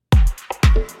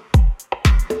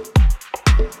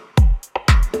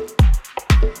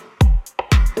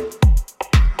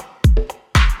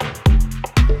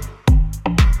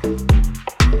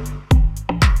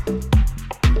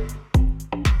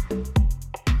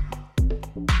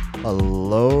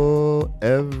Hello,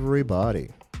 everybody.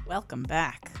 Welcome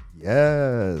back.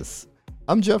 Yes.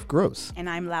 I'm Jeff Gross. And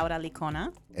I'm Laura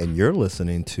Licona, And you're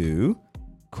listening to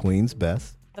Queen's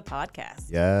Best, the podcast.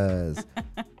 Yes.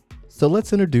 So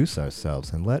let's introduce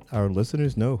ourselves and let our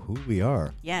listeners know who we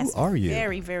are. Yes. Who are you?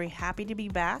 Very, very happy to be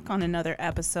back on another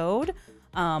episode.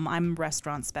 I'm a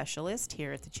restaurant specialist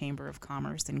here at the Chamber of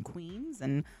Commerce in Queens,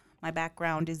 and my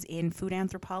background is in food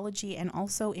anthropology and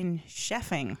also in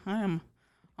chefing. I'm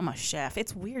a chef.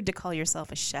 It's weird to call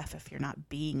yourself a chef if you're not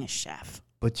being a chef.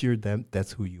 But you're them.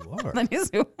 That's who you are. That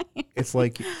is who I am. It's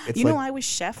like I was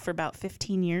chef for about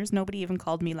 15 years. Nobody even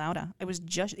called me Lauda. I was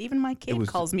just, even my kid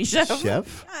calls me chef.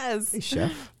 Chef? Yes. Hey,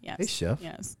 chef. Yes. Hey, chef.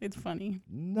 Yes. It's funny.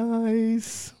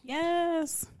 Nice.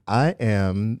 Yes. I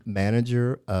am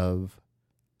manager of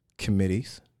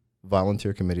committees,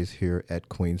 volunteer committees here at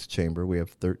Queen's Chamber. We have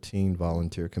 13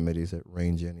 volunteer committees that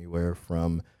range anywhere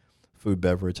from food,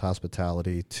 beverage,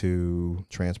 hospitality to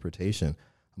transportation.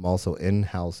 I'm also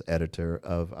in-house editor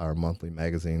of our monthly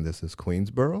magazine, This is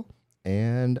Queensboro,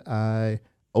 and I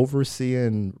oversee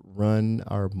and run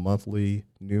our monthly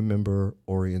new member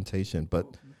orientation. But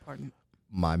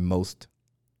my I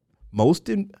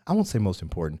won't say most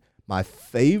important, my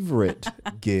favorite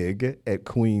gig at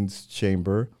Queen's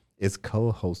Chamber is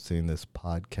co-hosting this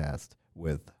podcast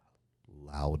with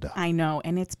Lauda. I know,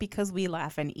 and it's because we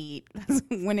laugh and eat.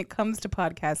 When it comes to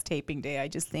podcast taping day, I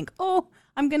just think, oh,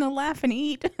 I'm going to laugh and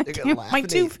eat. My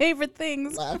two favorite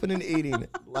things. Laughing and eating.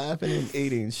 Laughing and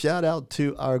eating. Shout out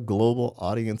to our global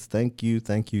audience. Thank you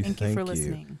for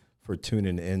listening, for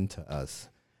tuning in to us.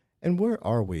 And where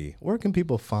are we? Where can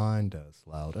people find us,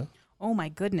 Lauda? Oh, my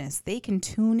goodness. They can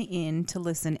tune in to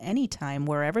listen anytime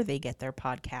wherever they get their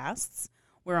podcasts.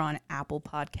 We're on Apple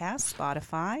Podcasts,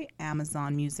 Spotify,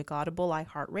 Amazon Music Audible,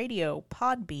 iHeartRadio,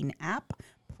 Podbean app,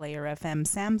 Player FM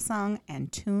Samsung,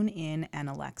 and TuneIn and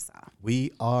Alexa.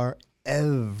 We are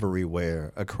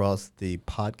everywhere across the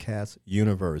podcast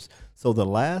universe. So the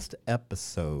last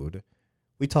episode,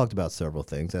 we talked about several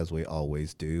things, as we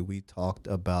always do. We talked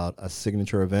about a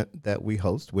signature event that we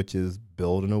host, which is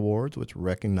Building Awards, which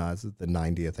recognizes the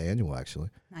 90th annual, actually,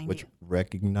 90th. Which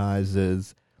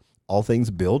recognizes all things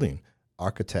building.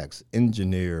 Architects,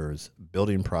 engineers,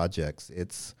 building projects.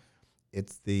 It's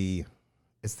the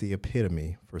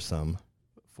epitome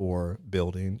for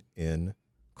building in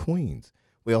Queens.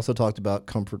 We also talked about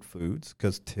comfort foods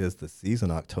because 'tis the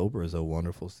season. October is a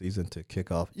wonderful season to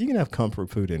kick off. You can have comfort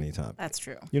food anytime. That's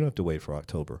true. You don't have to wait for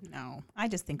October. No, I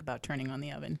just think about turning on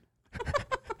the oven.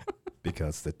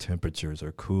 Because the temperatures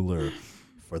are cooler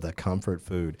for the comfort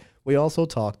food. We also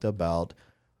talked about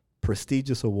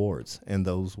prestigious awards, and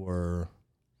those were...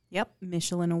 Yep,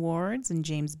 Michelin Awards and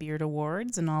James Beard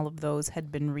Awards, and all of those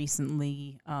had been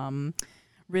recently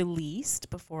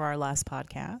released before our last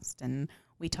podcast. And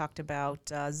we talked about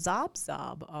Zob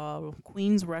Zob, a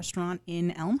Queens restaurant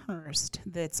in Elmhurst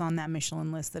that's on that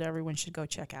Michelin list that everyone should go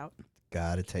check out.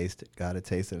 Gotta taste it.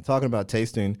 And talking about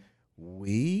tasting,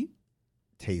 we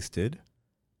tasted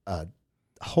a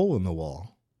hole in the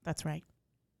wall. That's right.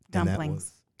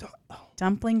 Dumplings.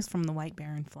 Dumplings from the White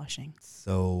Bear in Flushing.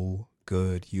 So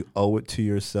good. You owe it to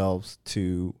yourselves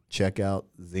to check out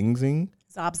Zing Zing.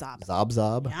 Zob Zob. Zob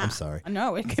Zob. Yeah. I'm sorry.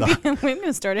 No, it could be. We're going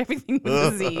to start everything with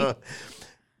a Z.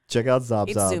 Check out Zob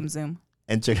It's Zob. Zoom Zoom.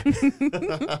 And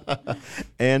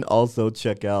and also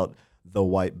check out the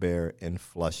White Bear in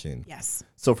Flushing. Yes.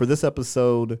 So for this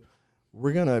episode,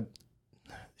 we're going to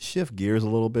shift gears a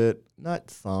little bit. Not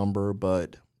somber,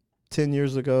 but 10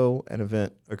 years ago, an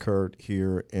event occurred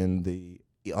here on the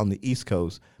East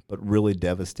Coast, but really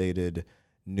devastated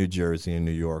New Jersey and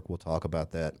New York. We'll talk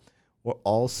about that. We'll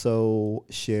also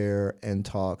share and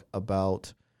talk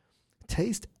about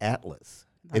Taste Atlas.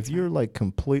 If you're like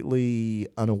completely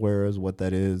unaware as what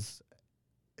that is,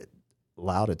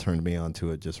 Lauda turned me onto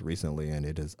it just recently, and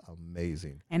it is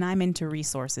amazing. And I'm into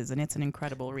resources, and it's an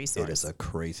incredible resource. It is a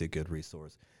crazy good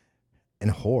resource. And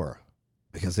horror,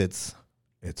 because it's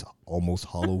almost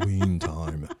Halloween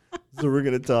time. So we're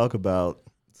going to talk about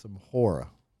some horror.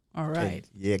 All right.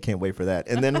 Can't wait for that.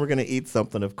 And then we're going to eat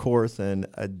something, of course, and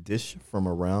a dish from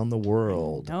around the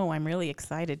world. No, I'm really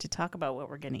excited to talk about what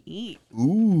we're going to eat.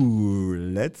 Ooh,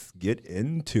 let's get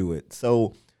into it.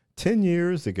 So 10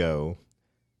 years ago,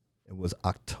 it was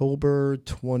October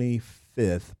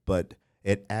 25th, but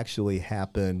it actually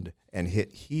happened and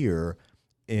hit here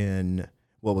in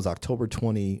what was October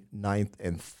 29th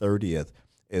and 30th.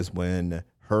 is when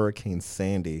Hurricane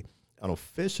Sandy,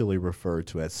 unofficially referred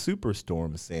to as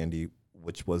Superstorm Sandy,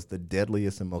 which was the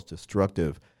deadliest and most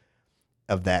destructive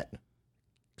of that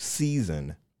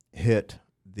season, hit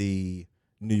the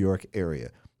New York area.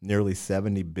 Nearly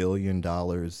 $70 billion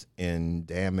in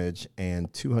damage,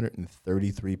 and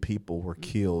 233 people were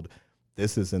killed.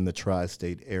 This is in the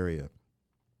tri-state area.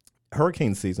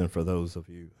 Hurricane season, for those of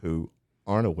you who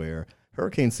aren't aware,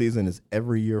 hurricane season is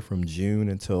every year from June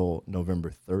until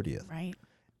November 30th. Right.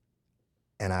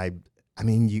 And I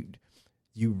mean,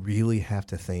 you really have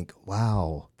to think,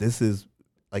 wow, this is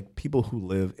like people who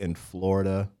live in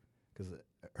Florida, because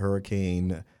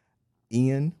Hurricane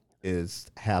Ian is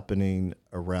happening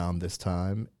around this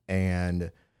time.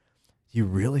 And you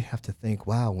really have to think,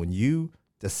 wow, when you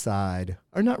decide,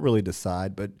 or not really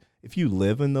decide, but if you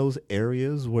live in those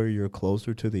areas where you're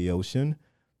closer to the ocean,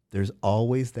 there's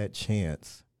always that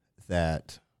chance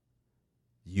that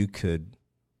you could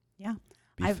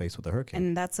be faced with a hurricane.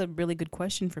 And that's a really good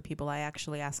question for people. I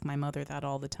actually ask my mother that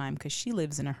all the time because she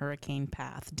lives in a hurricane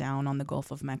path down on the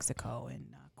Gulf of Mexico in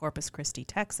Corpus Christi,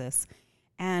 Texas.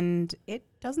 And it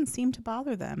doesn't seem to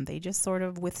bother them. They just sort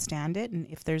of withstand it. And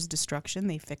if there's destruction,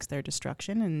 they fix their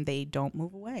destruction and they don't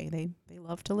move away. They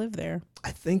love to live there. I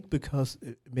think because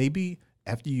maybe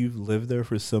after you've lived there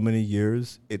for so many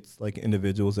years, it's like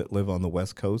individuals that live on the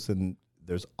West Coast, and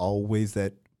there's always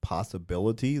that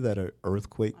possibility that an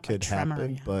earthquake could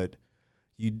happen, but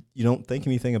you don't think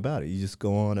anything about it. You just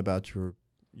go on about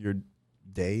your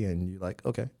day, and you're like,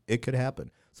 okay, it could happen.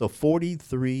 So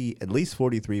at least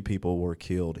 43 people were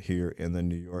killed here in the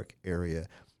New York area,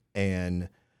 and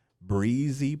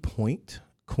Breezy Point,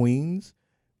 Queens,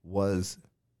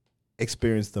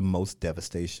 experienced the most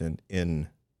devastation in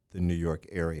the New York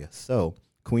area. So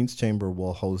Queens Chamber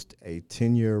will host a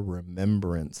 10-year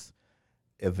remembrance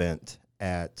event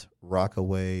at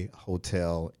Rockaway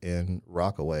Hotel in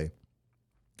Rockaway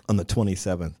on the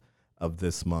 27th of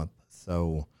this month.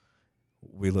 So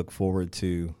we look forward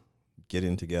to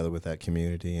getting together with that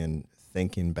community and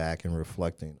thinking back and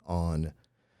reflecting on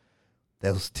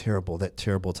that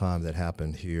terrible time that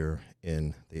happened here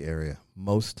in the area.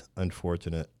 Most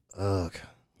unfortunate. Ugh.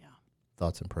 Yeah.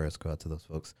 Thoughts and prayers go out to those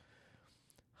folks.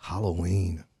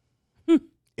 Halloween.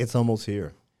 It's almost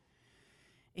here.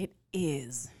 It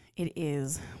is.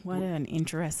 What an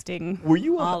interesting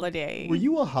holiday. Were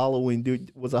you a Halloween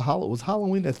dude? Was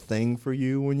Halloween a thing for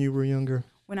you when you were younger?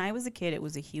 When I was a kid, it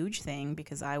was a huge thing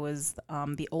because I was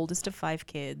the oldest of 5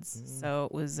 kids. So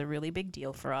it was a really big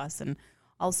deal for us. And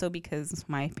also because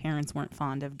my parents weren't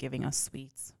fond of giving us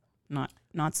sweets,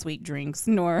 not sweet drinks,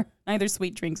 neither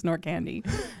sweet drinks nor candy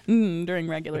during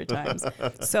regular times.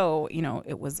 So,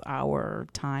 it was our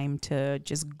time to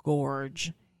just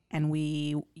gorge. And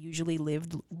we usually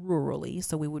lived rurally,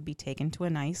 so we would be taken to a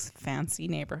nice, fancy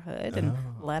neighborhood and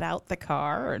let out the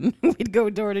car, and we'd go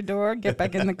door to door, get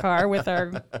back in the car with our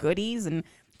goodies, and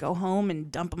go home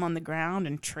and dump them on the ground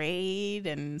and trade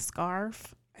and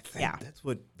scarf. I think that's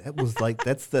what that was like.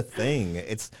 That's the thing.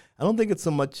 I don't think it's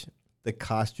so much the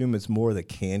costume; it's more the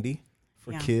candy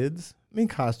for kids. I mean,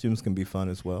 costumes can be fun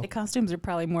as well. The costumes are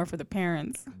probably more for the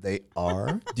parents. They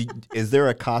are. Is there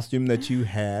a costume that you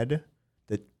had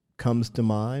that comes to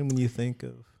mind when you think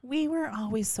of? We were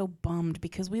always so bummed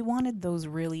because we wanted those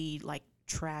really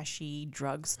trashy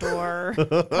drugstore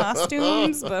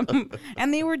costumes,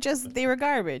 and they were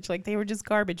garbage. They were just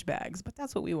garbage bags, but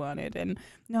that's what we wanted. And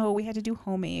no, we had to do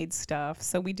homemade stuff.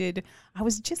 So I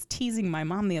was just teasing my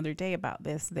mom the other day about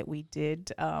this, that we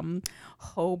did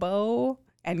hobo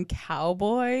and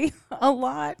cowboy a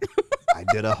lot. I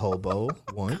did a hobo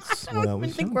once when I was younger. I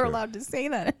don't think we're allowed to say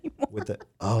that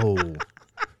anymore.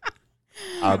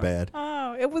 Our bad.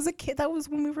 Oh, it was a kid. That was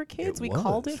when we were kids. We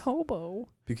called it hobo.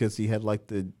 Because he had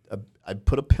I'd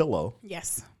put a pillow.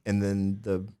 Yes. And then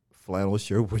the flannel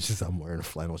shirt, which is I'm wearing a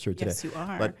flannel shirt today. Yes, you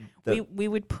are. But we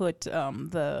would put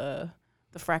the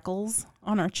freckles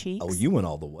on our cheeks. Oh, you went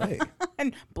all the way.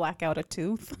 And black out a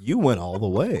tooth. You went all the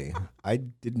way. I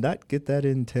did not get that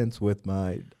intense with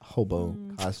my hobo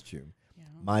costume. Yeah.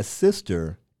 My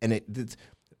sister, and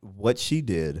what she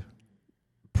did,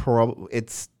 it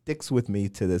sticks with me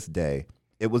to this day.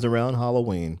 It was around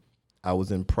Halloween. I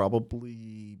was in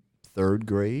probably 3rd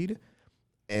grade.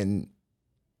 And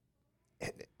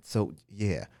so,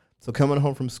 yeah. So coming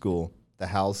home from school, the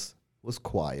house was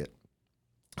quiet.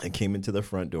 I came into the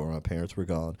front door. My parents were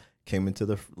gone. Came into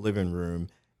the living room,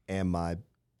 and my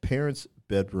parents'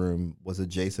 bedroom was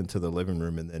adjacent to the living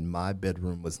room, and then my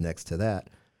bedroom was next to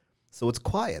that. So it's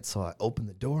quiet. So I opened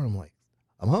the door. I'm like,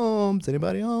 I'm home. Is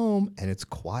anybody home? And it's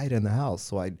quiet in the house.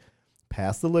 So I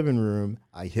passed the living room.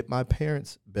 I hit my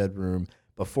parents' bedroom,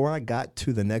 before I got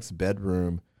to the next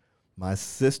bedroom, my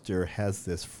sister has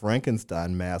this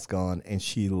Frankenstein mask on, and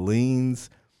she leans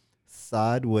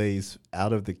sideways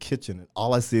out of the kitchen, and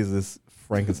all I see is this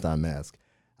Frankenstein mask.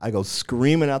 I go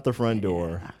screaming out the front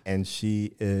door, and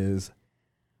she is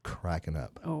cracking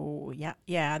up. Oh, yeah.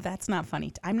 Yeah, that's not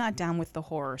funny. I'm not down with the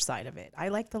horror side of it. I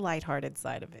like the lighthearted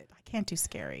side of it. I can't do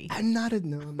scary. I'm not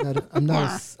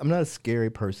a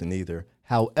scary person either.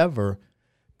 However,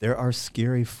 there are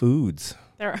scary foods.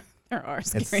 There are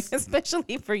scary,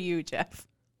 especially for you, Jeff.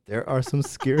 There are some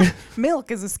scary. Milk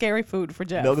is a scary food for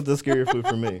Jeff. Milk is a scary food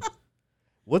for me.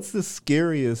 What's the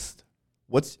scariest?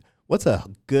 What's a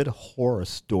good horror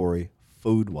story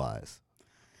food-wise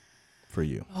for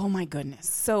you? Oh, my goodness.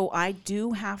 So I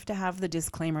do have to have the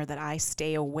disclaimer that I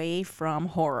stay away from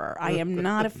horror. I am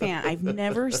not a fan. I've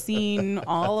never seen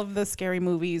all of the scary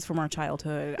movies from our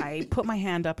childhood. I put my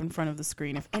hand up in front of the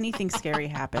screen if anything scary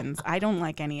happens. I don't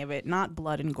like any of it, not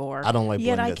blood and gore. I don't like blood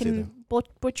Yet and I guts can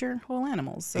butcher whole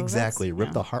animals. So exactly.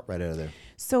 Rip the heart right out of there.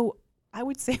 So I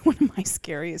would say one of my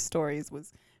scariest stories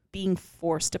was being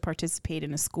forced to participate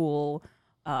in a school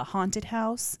haunted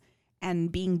house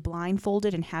and being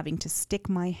blindfolded and having to stick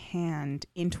my hand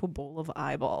into a bowl of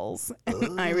eyeballs.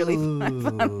 And I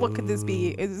thought, what could this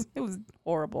be? It was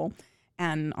horrible.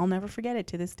 And I'll never forget it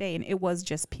to this day. And it was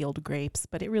just peeled grapes,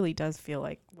 but it really does feel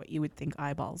like what you would think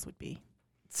eyeballs would be.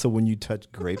 So when you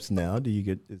touch grapes now,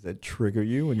 does that trigger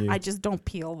you when you? I just don't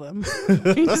peel them.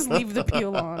 You just leave the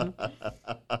peel on.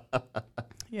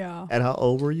 Yeah. And how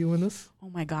old were you in this? Oh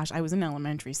my gosh, I was in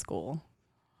elementary school.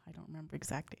 I don't remember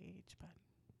exact age, but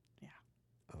yeah.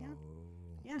 Yeah.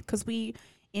 Yeah, because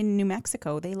in New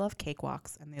Mexico, they love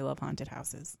cakewalks and they love haunted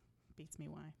houses. Beats me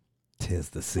why.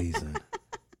 'Tis the season.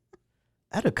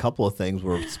 I had a couple of things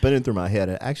were spinning through my head.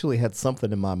 I actually had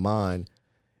something in my mind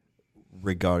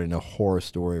regarding a horror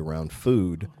story around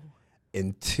food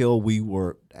until we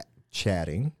were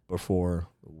chatting before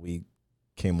we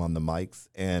came on the mics,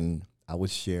 and I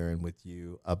was sharing with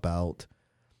you about,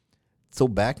 so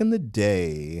back in the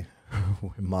day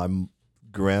when my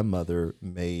grandmother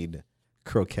made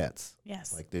croquettes.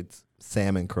 Yes. Like it's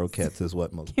salmon croquettes is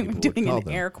what most people would doing call in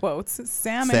them. air quotes.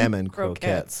 Salmon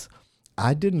croquettes.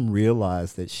 I didn't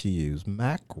realize that she used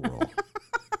mackerel.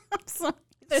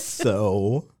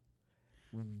 So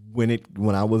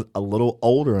when I was a little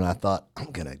older and I thought,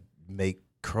 I'm going to make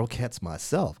croquettes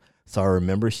myself. So I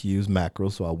remember she used mackerel,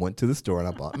 so I went to the store and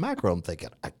I bought mackerel. I'm thinking,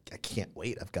 I can't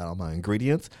wait. I've got all my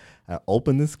ingredients. I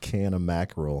opened this can of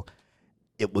mackerel.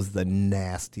 It was the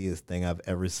nastiest thing I've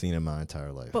ever seen in my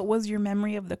entire life. But was your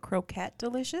memory of the croquette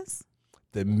delicious?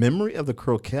 The memory of the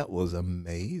croquette was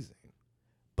amazing.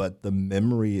 But the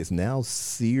memory is now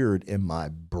seared in my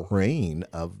brain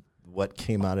of what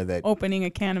came out of that. Opening a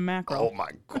can of mackerel. Oh, my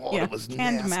God. Yeah, It was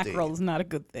canned nasty. mackerel is not a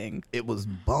good thing. It was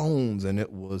bones and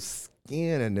it was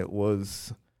skin and it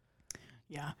was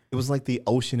like the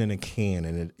ocean in a can,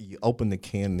 and you open the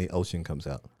can and the ocean comes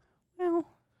out. Well,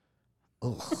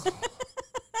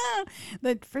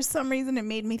 that for some reason it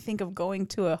made me think of going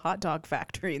to a hot dog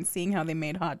factory and seeing how they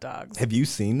made hot dogs. Have you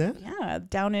seen that? Yeah,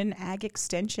 down in Ag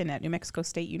Extension at New Mexico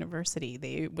State University,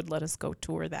 they would let us go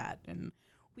tour that, and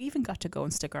we even got to go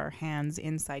and stick our hands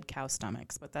inside cow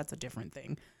stomachs, but that's a different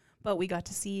thing. But we got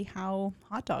to see how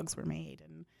hot dogs were made,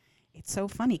 and it's so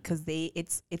funny because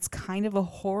it's kind of a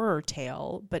horror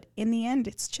tale, but in the end,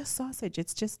 it's just sausage.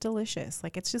 It's just delicious.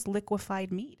 Like, it's just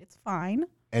liquefied meat. It's fine.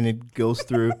 And it goes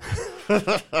through.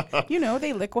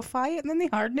 They liquefy it and then they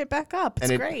harden it back up.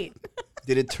 It's great.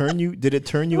 Did it turn you?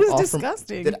 It was off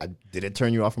disgusting. Did it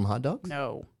turn you off from hot dogs?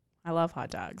 No, I love hot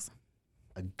dogs.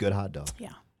 A good hot dog. Yeah.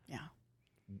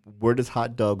 Where does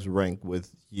hot dogs rank with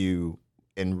you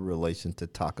in relation to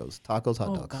tacos? Hot dogs.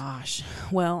 Oh gosh.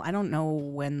 Well, I don't know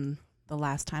when the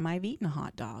last time I've eaten a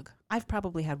hot dog. I've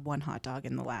probably had one hot dog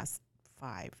in the last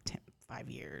 5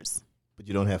 years. But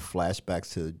you don't have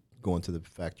flashbacks to going to the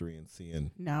factory and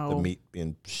seeing the meat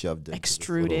being shoved into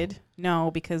extruded. No,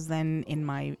 because then in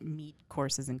my meat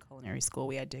courses in culinary school,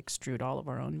 we had to extrude all of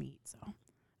our own meat. So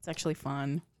it's actually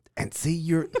fun. And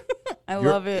see, I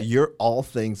love it. You're all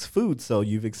things food, so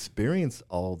you've experienced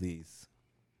all these.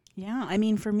 Yeah, I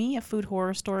mean, for me, a food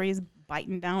horror story is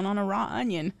biting down on a raw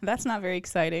onion. That's not very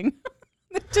exciting.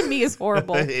 To me, it's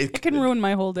horrible. It can ruin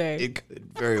my whole day. It could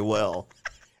very well.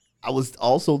 I was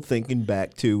also thinking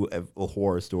back to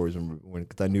horror stories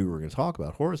because I knew we were going to talk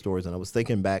about horror stories, and I was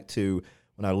thinking back to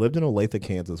when I lived in Olathe,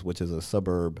 Kansas, which is a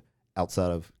suburb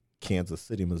outside of Kansas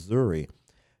City, Missouri.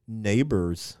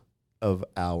 Neighbors of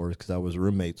ours, because I was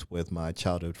roommates with my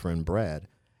childhood friend Brad,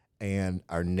 and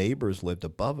our neighbors lived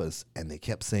above us, and they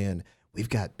kept saying, "We've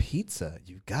got pizza.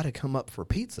 You've got to come up for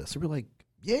pizza." So we're like,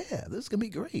 yeah, this is going to be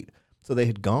great. So they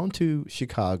had gone to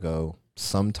Chicago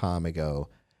some time ago,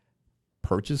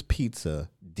 purchased pizza,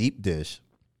 deep dish,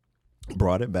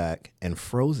 brought it back, and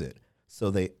froze it. So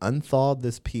they unthawed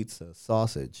this pizza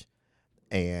sausage,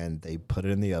 and they put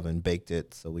it in the oven, baked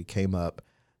it. So we came up,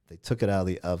 they took it out of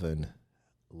the oven,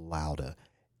 louder.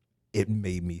 It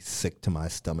made me sick to my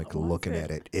stomach looking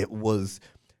at it. It was,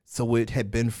 so it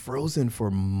had been frozen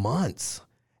for months,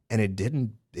 and it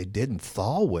didn't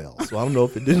thaw well. So I don't know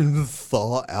if it didn't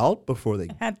thaw out before they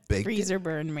had baked freezer it.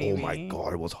 burn, maybe. Oh my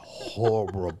God, it was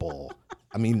horrible.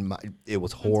 I mean, it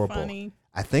was horrible. That's funny.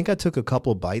 I think I took a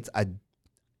couple of bites. I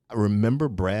remember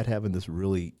Brad having this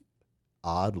really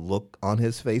odd look on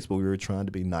his face, but we were trying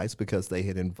to be nice because they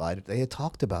had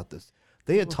talked about this.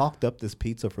 They had talked up this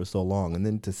pizza for so long, and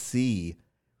then to see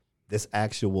this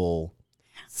actual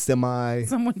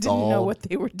Someone didn't know what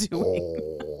they were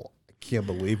doing. Oh, I can't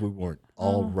believe we weren't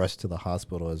all rushed to the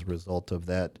hospital as a result of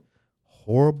that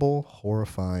horrible,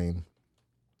 horrifying.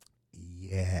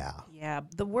 Yeah,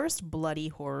 the worst bloody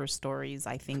horror stories,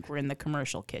 I think, were in the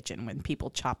commercial kitchen when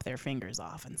people chop their fingers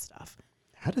off and stuff.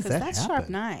 How does that happen? Because that's sharp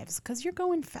knives. Because you're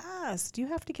going fast. You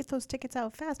have to get those tickets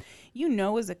out fast. You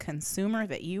know, as a consumer,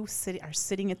 that you are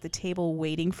sitting at the table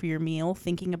waiting for your meal,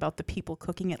 thinking about the people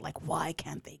cooking it. Like, why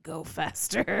can't they go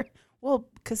faster? Well,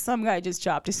 because some guy just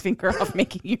chopped his finger off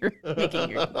making your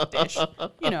dish.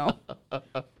 You know,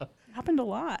 it happened a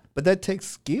lot. But that takes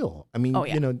skill. I mean,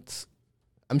 you know,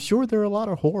 I'm sure there are a lot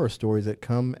of horror stories that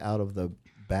come out of the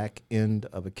back end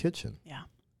of a kitchen. Yeah.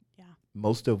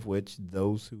 Most of which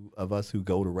those of us who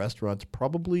go to restaurants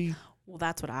probably. Well,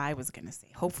 that's what I was going to say.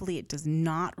 Hopefully it does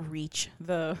not reach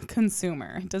the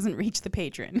consumer. It doesn't reach the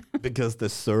patron. Because the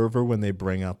server, when they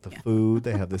bring out the food,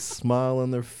 they have this smile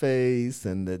on their face,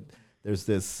 and there's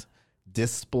this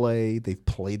display. They've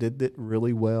plated it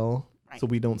really well, so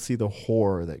we don't see the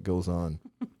horror that goes on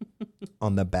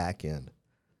the back end.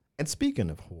 And speaking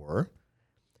of horror,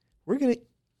 we're going to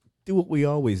do what we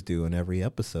always do in every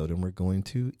episode, and we're going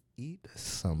to eat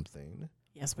something.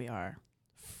 Yes, we are.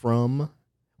 From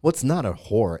what's not a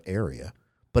horror area,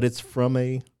 but it's from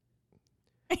a.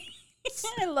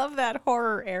 I love that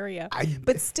horror area,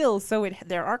 but still, so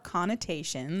there are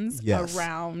connotations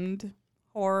around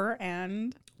horror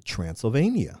and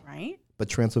Transylvania, right? But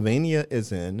Transylvania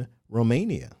is in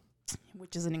Romania,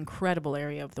 which is an incredible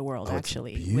area of the world,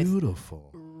 actually. It's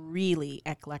beautiful. With really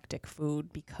eclectic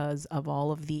food because of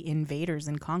all of the invaders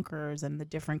and conquerors and the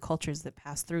different cultures that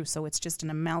pass through. So it's just an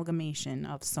amalgamation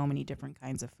of so many different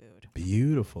kinds of food.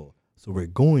 Beautiful. So we're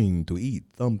going to eat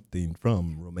something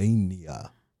from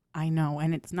Romania. I know,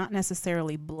 and it's not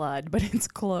necessarily blood, but it's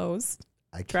close.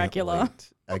 Dracula.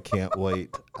 I can't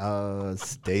wait.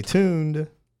 Stay tuned.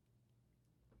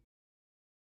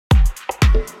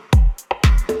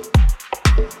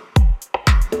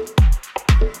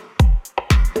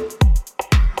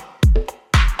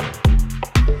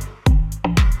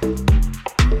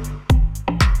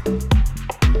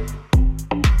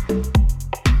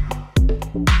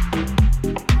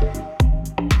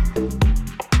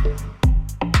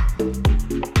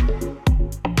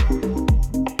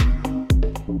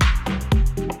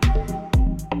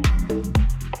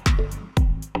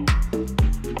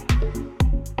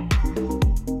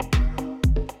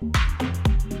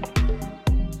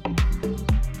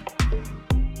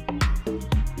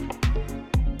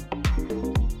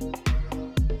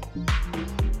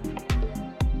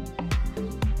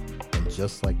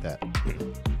 Just like that,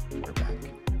 we're back.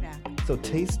 So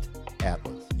Taste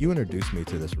Atlas, you introduced me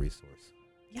to this resource.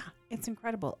 Yeah, it's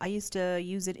incredible. I used to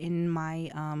use it in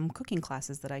my cooking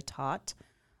classes that I taught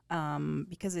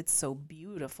because it's so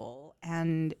beautiful.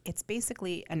 And it's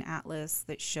basically an atlas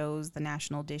that shows the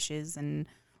national dishes and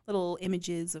little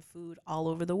images of food all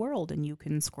over the world. And you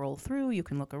can scroll through, you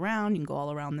can look around, you can go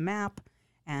all around the map.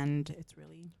 And it's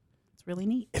really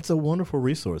neat. It's a wonderful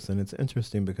resource. And it's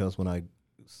interesting because when I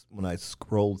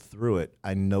scrolled through it,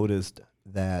 I noticed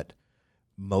that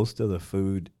most of the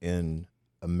food in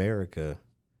America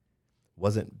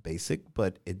wasn't basic,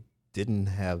 but it didn't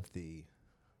have that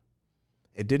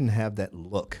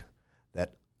look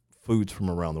that foods from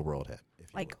around the world had.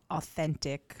 Like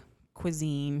authentic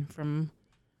cuisine from,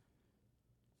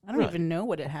 I don't even know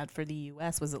what it had for the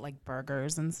U.S. Was it like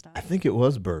burgers and stuff? I think it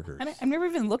was burgers. And I've never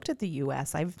even looked at the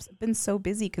U.S. I've been so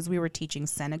busy because we were teaching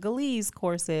Senegalese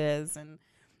courses and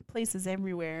places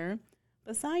everywhere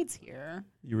besides here.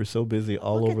 You were so busy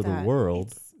all over the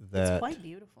world that it's quite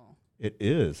beautiful. It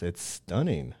is. It's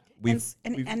stunning.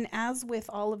 And as with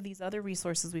all of these other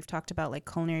resources we've talked about,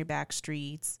 like Culinary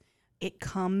Backstreets, it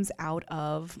comes out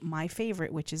of my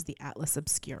favorite, which is the Atlas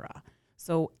Obscura.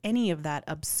 So any of that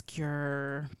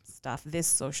obscure stuff, this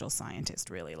social scientist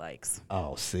really likes.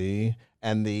 Oh, see?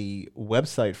 And the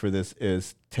website for this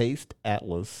is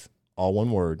tasteatlas, all one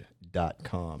word,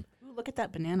 .com. Ooh, look at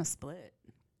that banana split.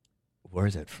 Where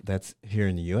is it? That's here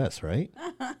in the U.S., right?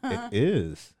 It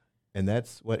is. And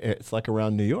that's what it's like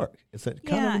around New York. Is it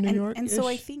kind of New York? And so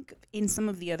I think in some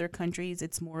of the other countries,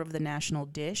 it's more of the national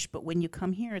dish. But when you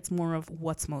come here, it's more of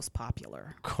what's most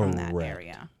popular from that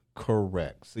area.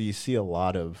 Correct. So you see a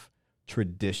lot of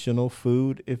traditional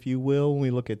food, if you will, when we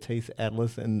look at Taste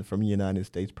Atlas and from the United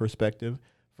States perspective,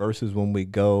 versus when we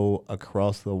go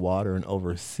across the water and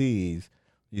overseas,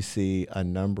 you see a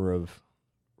number of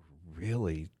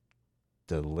really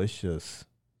delicious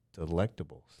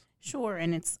delectables. Sure,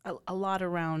 and it's a lot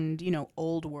around,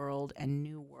 old world and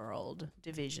new world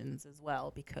divisions as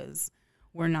well, because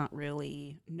we're not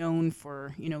really known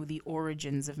for, the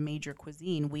origins of major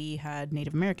cuisine. We had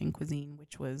Native American cuisine,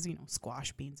 which was,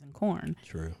 squash, beans, and corn.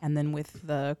 True. And then with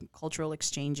the cultural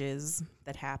exchanges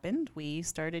that happened, we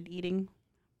started eating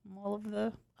all of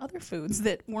the other foods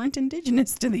that weren't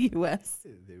indigenous to the U.S.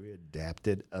 They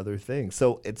adapted other things.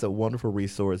 So it's a wonderful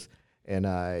resource, and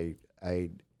I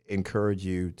encourage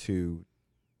you to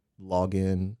log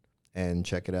in and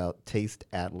check it out,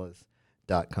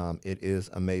 tasteatlas.com. It is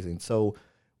amazing. So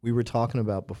we were talking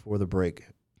about before the break,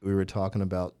 we were talking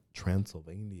about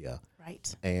Transylvania.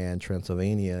 Right. And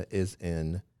Transylvania is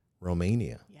in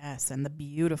Romania. Yes, and the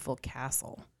beautiful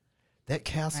castle. That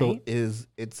castle right?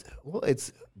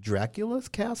 it's Dracula's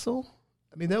castle.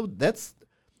 I mean,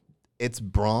 it's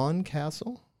Bran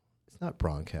Castle. It's not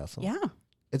Bran Castle. Yeah.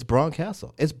 It's Bran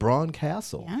Castle. It's Bran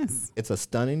Castle. Yes. It's a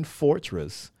stunning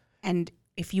fortress. And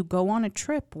if you go on a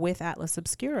trip with Atlas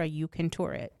Obscura, you can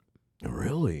tour it.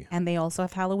 Really? And they also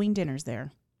have Halloween dinners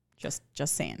there. Just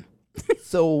saying.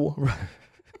 So,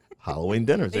 Halloween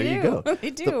dinners. There you go.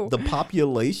 They do. The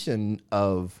population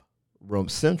of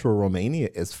Central Romania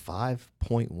is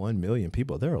 5.1 million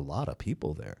people. There are a lot of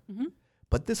people there. Mm-hmm.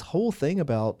 But this whole thing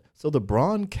the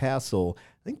Bran Castle,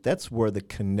 I think that's where the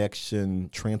connection,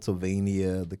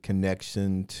 Transylvania, the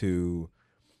connection to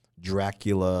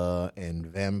Dracula and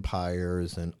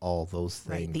vampires and all those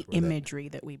things. Right, the imagery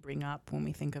that we bring up when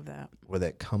we think of that. Where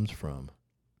that comes from.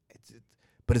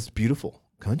 But it's beautiful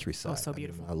countryside. Oh, so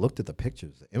beautiful. I looked at the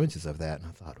pictures, the images of that, and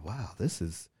I thought, wow, this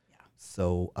is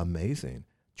so amazing.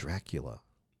 Dracula,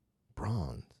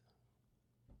 Bronze.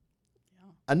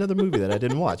 Another movie that I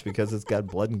didn't watch because it's got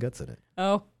blood and guts in it.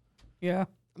 Oh, yeah.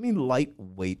 I mean,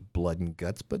 lightweight blood and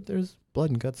guts, but there's blood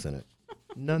and guts in it.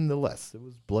 Nonetheless, there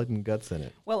was blood and guts in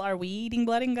it. Well, are we eating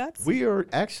blood and guts? We are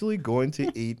actually going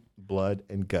to eat blood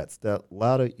and guts. Now,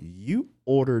 Laura, you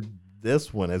ordered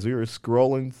this one as we were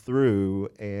scrolling through,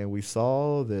 and we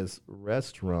saw this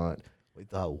restaurant. We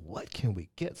thought, what can we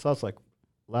get? So I was like,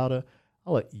 Laura,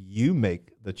 I'll let you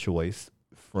make the choice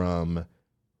from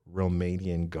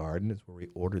Romanian Garden is where we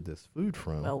ordered this food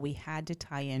from. Well, we had to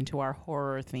tie into our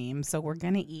horror theme, so we're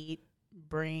going to eat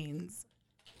brains.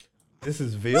 This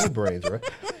is veal brains, right?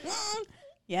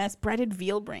 Yes, breaded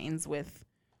veal brains with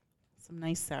some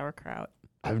nice sauerkraut.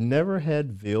 I've never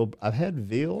had veal. I've had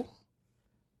veal.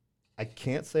 I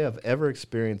can't say I've ever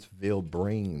experienced veal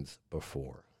brains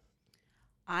before.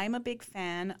 I'm a big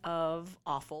fan of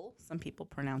offal. Some people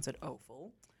pronounce it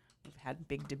offal. We've had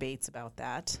big debates about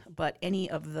that. But any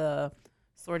of the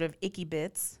sort of icky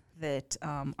bits that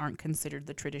aren't considered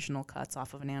the traditional cuts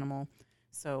off of an animal,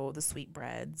 so the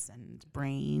sweetbreads and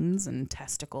brains and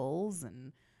testicles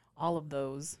and all of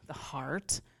those, the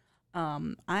heart,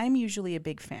 I'm usually a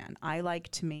big fan. I like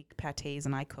to make pâtés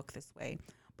and I cook this way.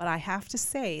 But I have to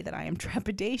say that I am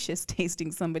trepidatious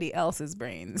tasting somebody else's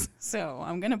brains. So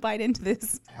I'm going to bite into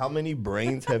this. How many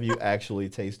brains have you actually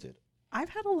tasted? I've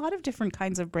had a lot of different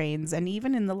kinds of brains. And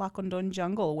even in the Lacandon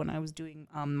jungle, when I was doing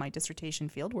my dissertation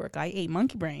fieldwork, I ate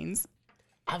monkey brains.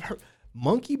 I've heard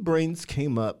monkey brains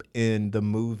came up in the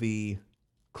movie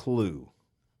Clue.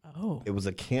 Oh. It's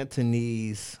a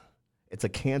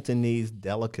Cantonese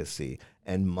delicacy.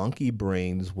 And monkey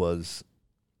brains was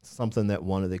something that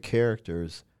one of the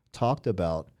characters talked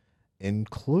about in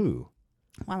Clue.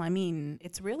 Well, I mean,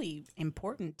 it's really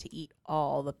important to eat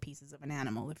all the pieces of an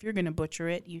animal. If you're going to butcher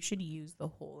it, you should use the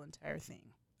whole entire thing.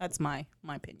 That's my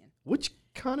opinion. Which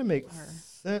kind of makes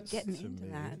sense Getting to into me.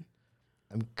 that.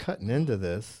 I'm cutting into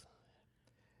this.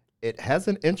 It has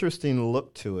an interesting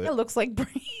look to it. It looks like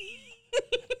brains.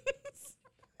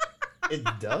 It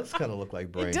does kind of look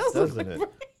like brains, It does doesn't look it? like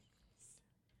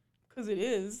because it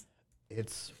is.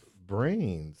 It's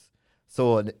brains.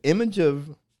 So an image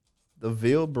of the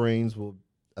veal brains will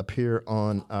appear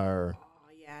on our Oh,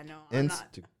 yeah, no.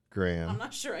 Instagram. I'm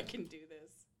not sure I can do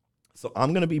this. So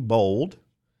I'm going to be bold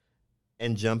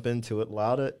and jump into it.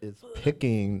 Laura is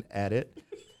picking at it.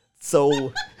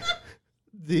 So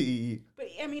But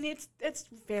I mean, it's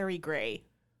very gray.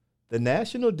 the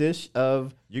national dish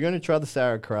of, you're going to try the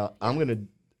sauerkraut. I'm going to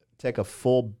take a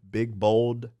full, big,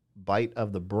 bold bite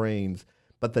of the brains.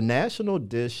 But the national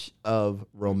dish of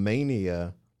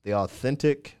Romania, the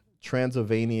authentic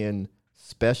Transylvanian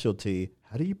specialty,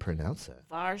 how do you pronounce that?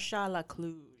 Varsha la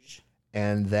Cluj.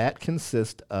 And that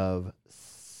consists of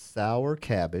sour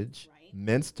cabbage, Right.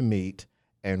 minced meat,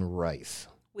 and rice.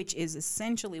 Which is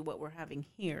essentially what we're having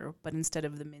here, but instead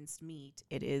of the minced meat,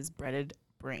 it is breaded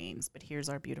brains. But here's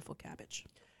our beautiful cabbage.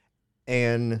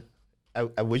 And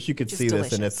I wish you could Which is see this, and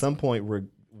at delicious. some point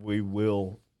we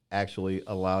will actually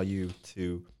allow you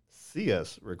to see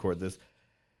us record this.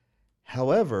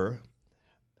 However,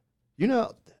 you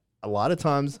know, a lot of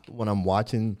times when I'm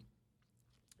watching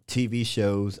TV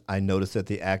shows, I notice that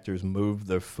the actors move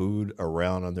their food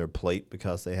around on their plate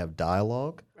because they have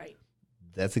dialogue. Right.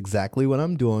 That's exactly what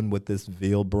I'm doing with this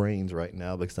veal brains right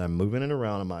now, because I'm moving it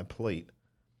around on my plate.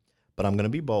 But I'm going to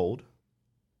be bold.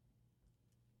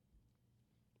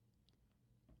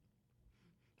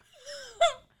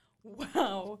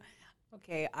 Wow.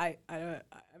 Okay, I've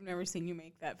never seen you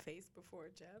make that face before,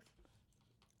 Jeff.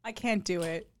 I can't do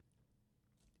it.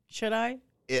 Should I?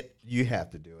 You have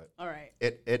to do it. All right.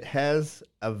 It has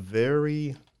a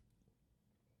very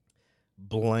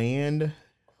bland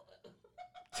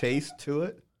taste to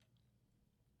it.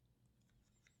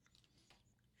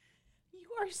 You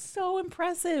are so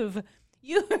impressive.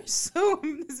 You are so.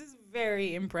 This is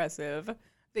very impressive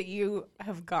that you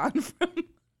have gone from.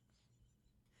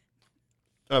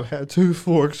 I've had 2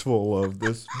 forks full of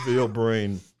this veal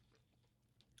brain.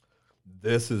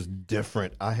 This is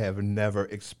different. I have never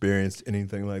experienced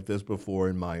anything like this before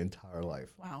in my entire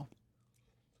life. Wow.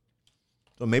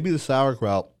 So maybe the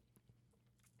sauerkraut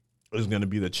is going to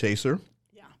be the chaser,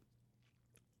 Yeah.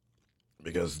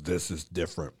 because this is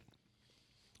different.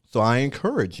 So I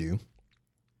encourage you.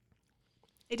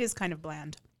 It is kind of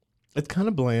bland. It's kind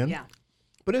of bland. Yeah.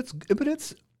 But it's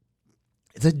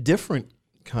a different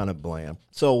kind of bland.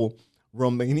 So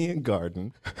Romanian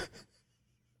garden.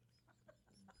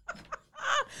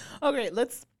 Okay,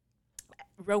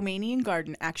 Romanian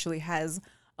Garden actually has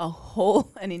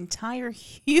an entire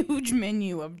huge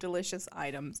menu of delicious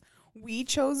items. We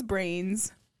chose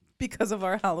brains because of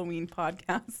our Halloween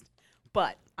podcast,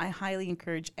 but I highly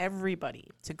encourage everybody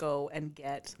to go and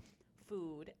get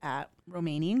food at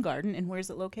Romanian Garden. And where is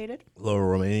it located? The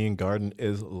Romanian garden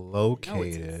is No, it's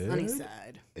located. in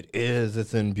Sunnyside. It is.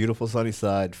 It's in beautiful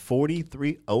Sunnyside,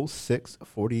 4306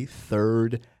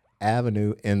 43rd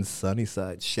Avenue in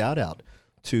Sunnyside. Shout out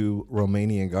to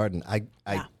Romanian Garden. I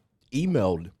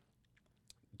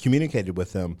communicated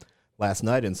with them last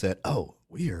night and said, "Oh,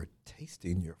 we are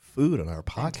tasting your food on our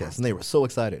podcast." Fantastic. And they were so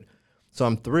excited. So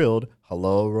I'm thrilled.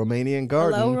 Hello, Romanian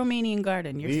Garden. Hello, Romanian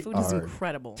Garden. Your We food is are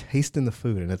incredible. Tasting the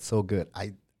food, and it's so good.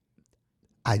 I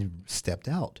stepped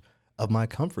out of my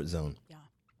comfort zone. Yeah.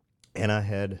 And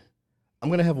I'm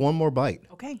going to have one more bite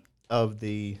Okay. of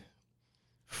the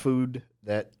food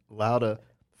that Lauda,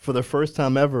 for the first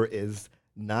time ever, is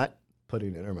not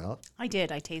putting in her mouth. I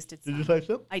did. I tasted Did some. you taste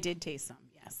it? I did taste some,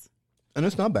 yes. And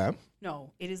it's not bad.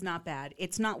 No, it is not bad.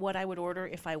 It's not what I would order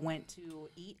if I went to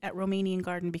eat at Romanian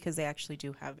Garden, because they actually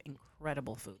do have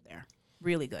incredible food there.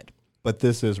 Really good. But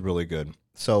this is really good.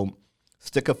 So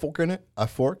stick a fork in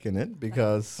it,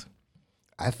 because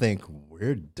I think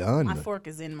we're done. My fork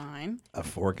is in mine. A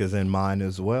fork is in mine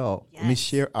as well. Let me Yes.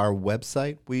 share our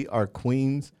website. We are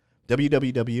Queens,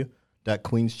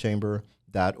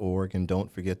 www.queenschamber.org. And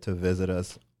don't forget to visit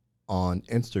us on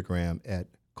Instagram at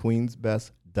Queen's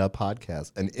Best The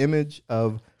Podcast. An image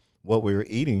of what we were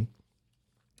eating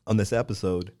on this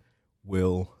episode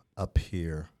will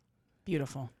appear.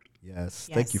 Beautiful. Yes.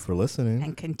 Yes. Thank you for listening.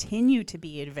 And continue to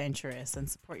be adventurous and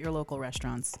support your local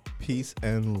restaurants. Peace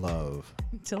and love.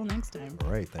 Until next time.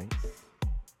 All right. Thanks.